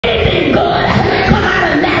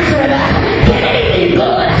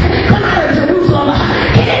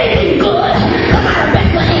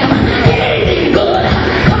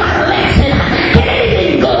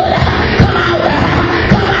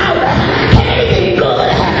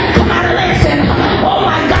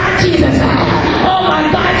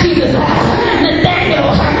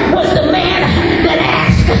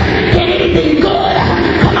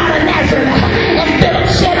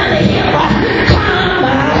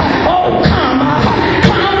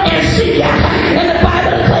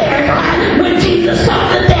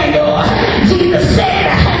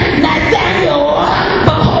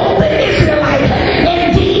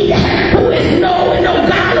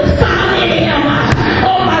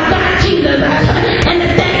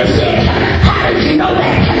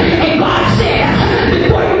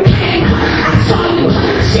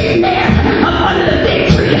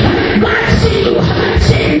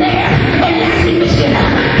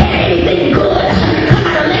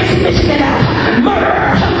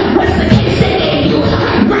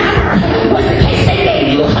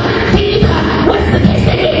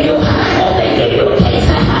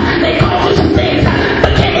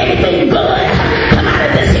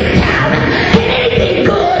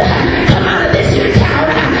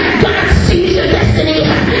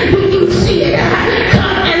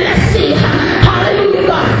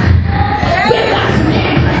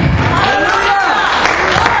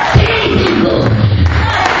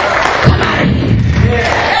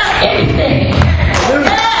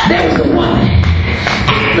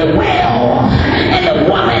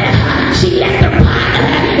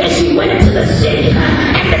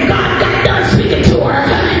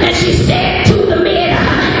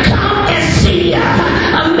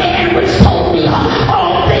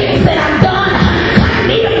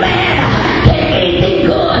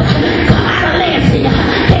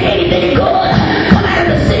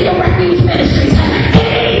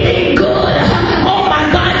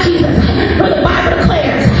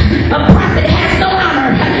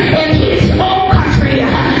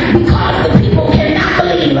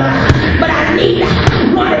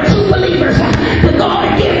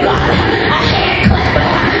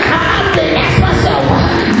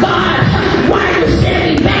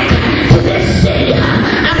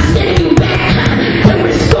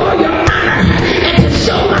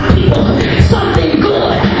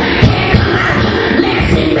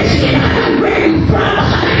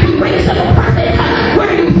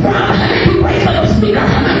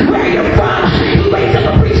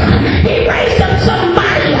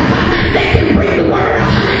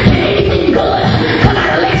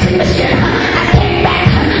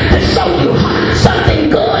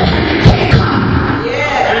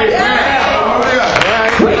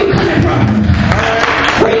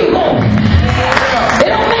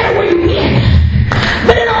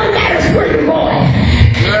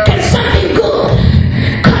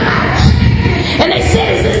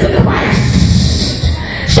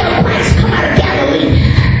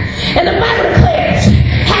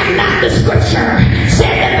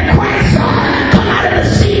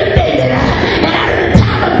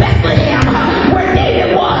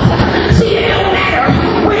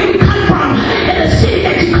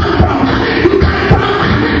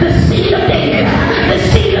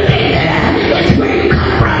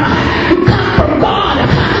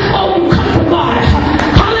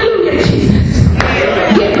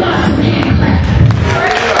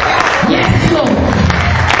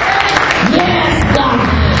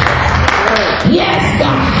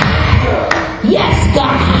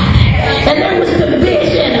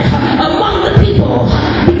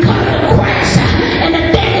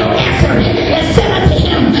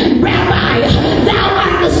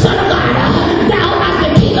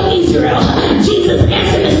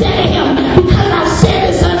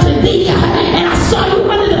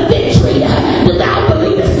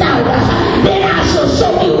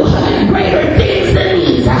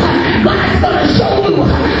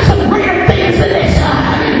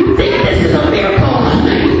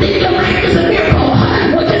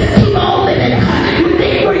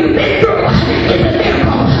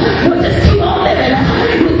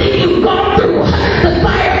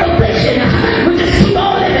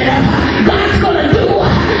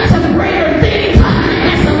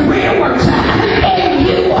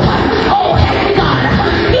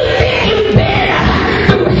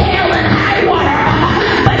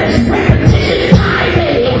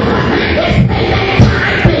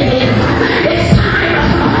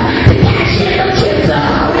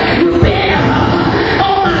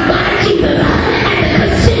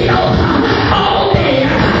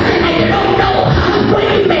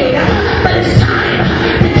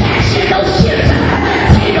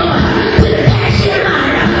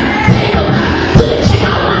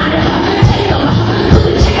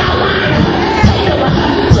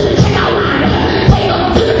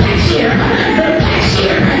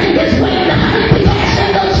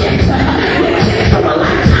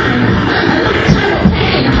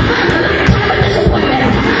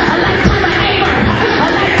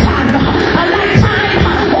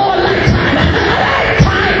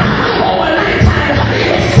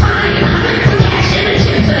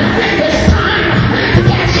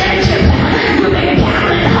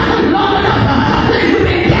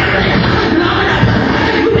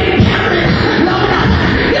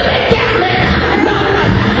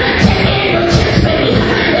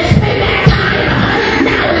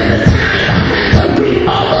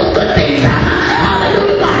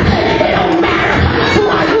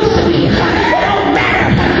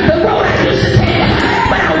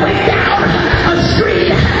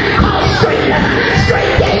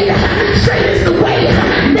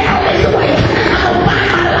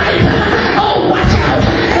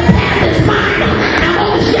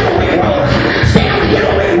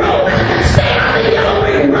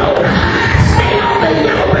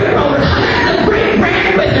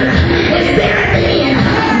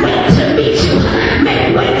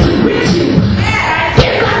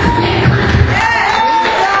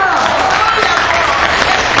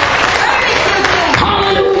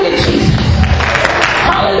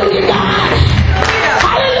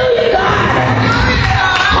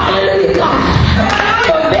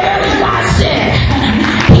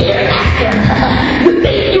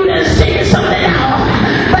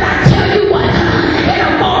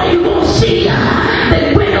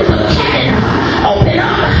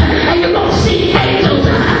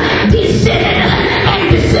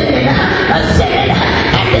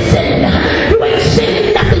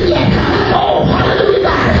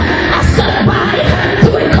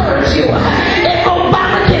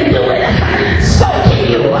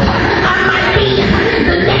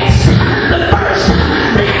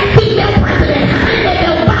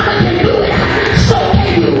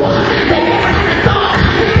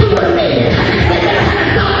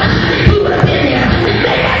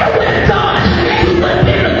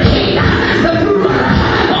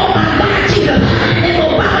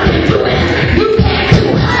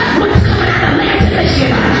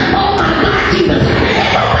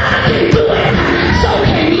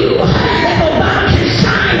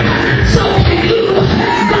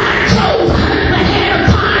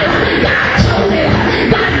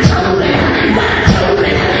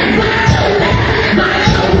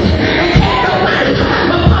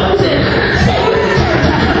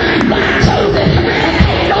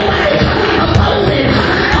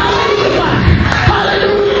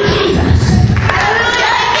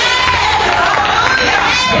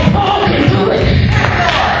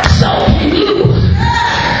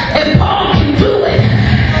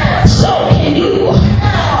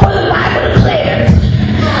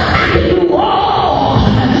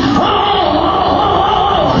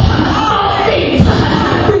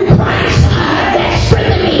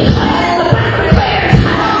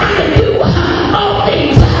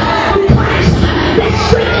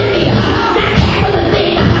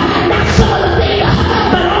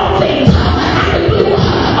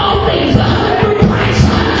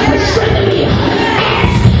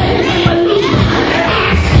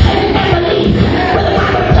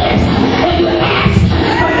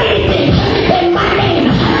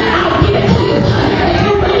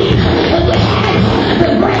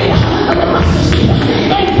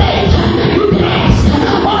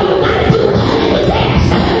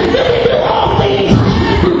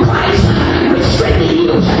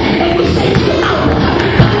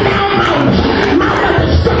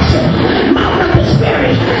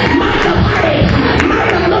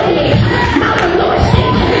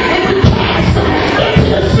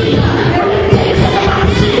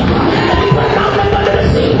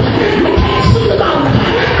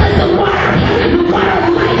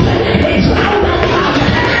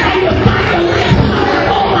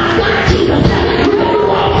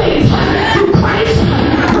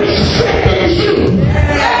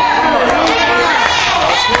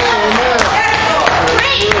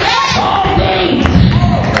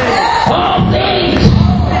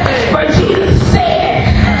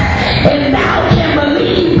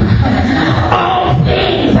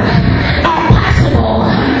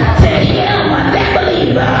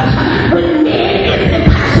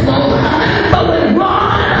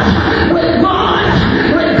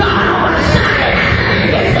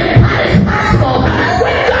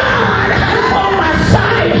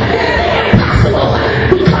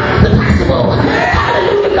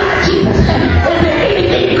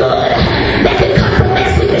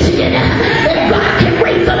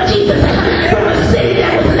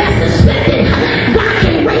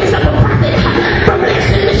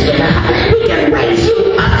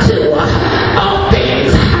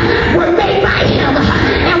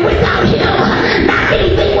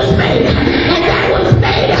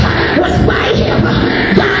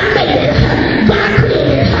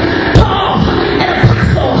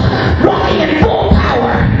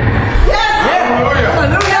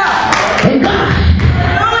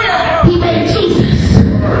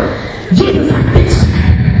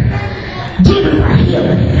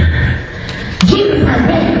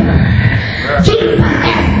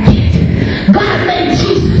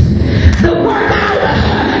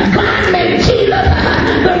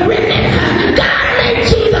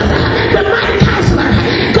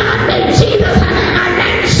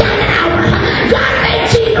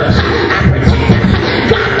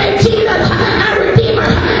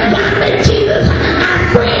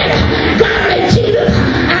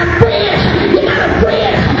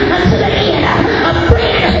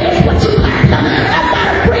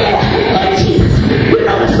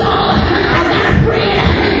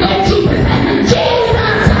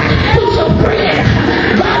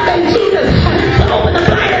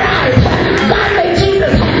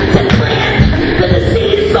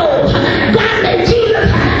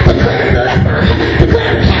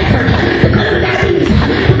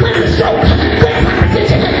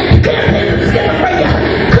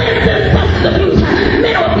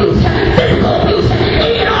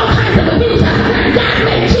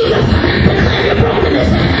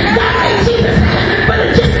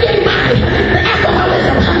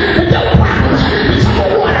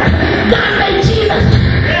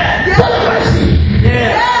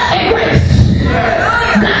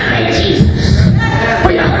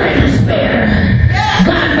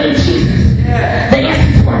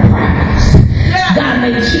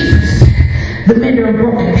the mender of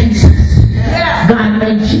broken pieces. God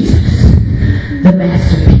made Jesus the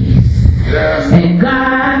masterpiece. And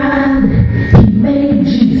God, he made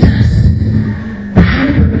Jesus the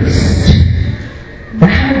high priest. The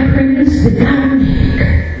high priest that God made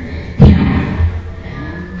him.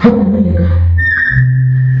 Hallelujah, God.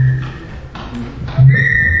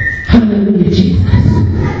 Hallelujah, Jesus.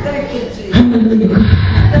 Thank you, Jesus. Hallelujah, God.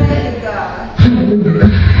 Thank you, God. Hallelujah,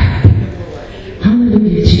 God.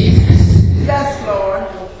 Hallelujah, Jesus. Yes, Lord.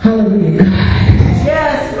 Hallelujah, God.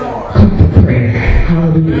 Yes, Lord. Come for prayer.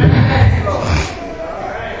 Hallelujah, God. Yes, Lord.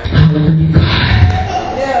 Hallelujah,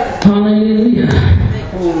 God. Yes. Hallelujah.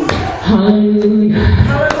 Hallelujah. Hallelujah.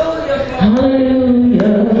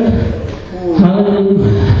 Hallelujah.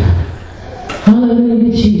 Hallelujah.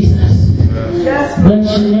 Hallelujah, Jesus. Yes, Bless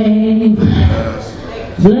your name.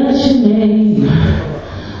 Bless your name.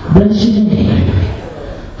 Bless your name.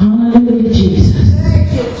 Hallelujah, Jesus.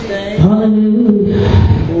 thank you, Jesus. Hallelujah.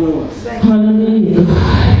 Hallelujah,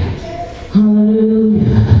 God.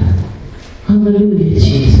 Hallelujah. Hallelujah,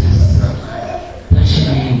 Jesus. Bless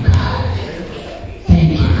your name, God.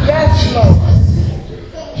 Thank you, God. Yes,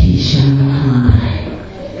 Lord. He shall not die.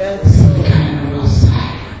 Yes, Some kind of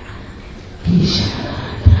side. He shall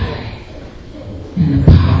not die. In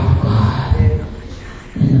the power of God.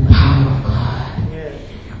 In the power of God.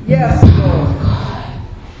 yes, In the power Lord. of God.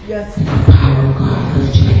 Yes, In the power of God.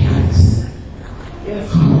 Lift your hands.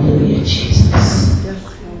 yes, Hallelujah, Jesus. yes,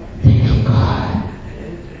 Lord. Thank you, God.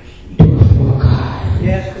 Do it for God.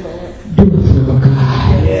 Yes, Lord. Do it for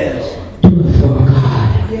God. Yes. Do it for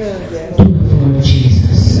God. Yes, Do it for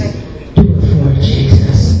Jesus. Do it for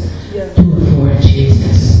Jesus. yes. Do it for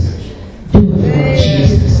Jesus. Do it for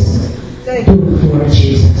Jesus. Thank Do you. it for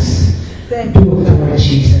Jesus. Thank Do you. it for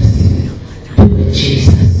Jesus. Do it,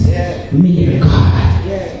 Jesus. Yes. Meet her, God.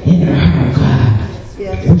 Yes. Enter her, God.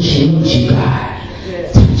 Yes. When she needs you, God.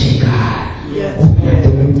 Yes. Touch it, God. Yes. Open up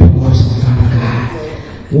the doors, oh Father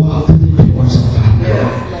God. Walk through the doors, oh Father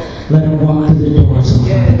God. Let her walk through the doors, oh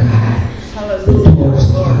Father God.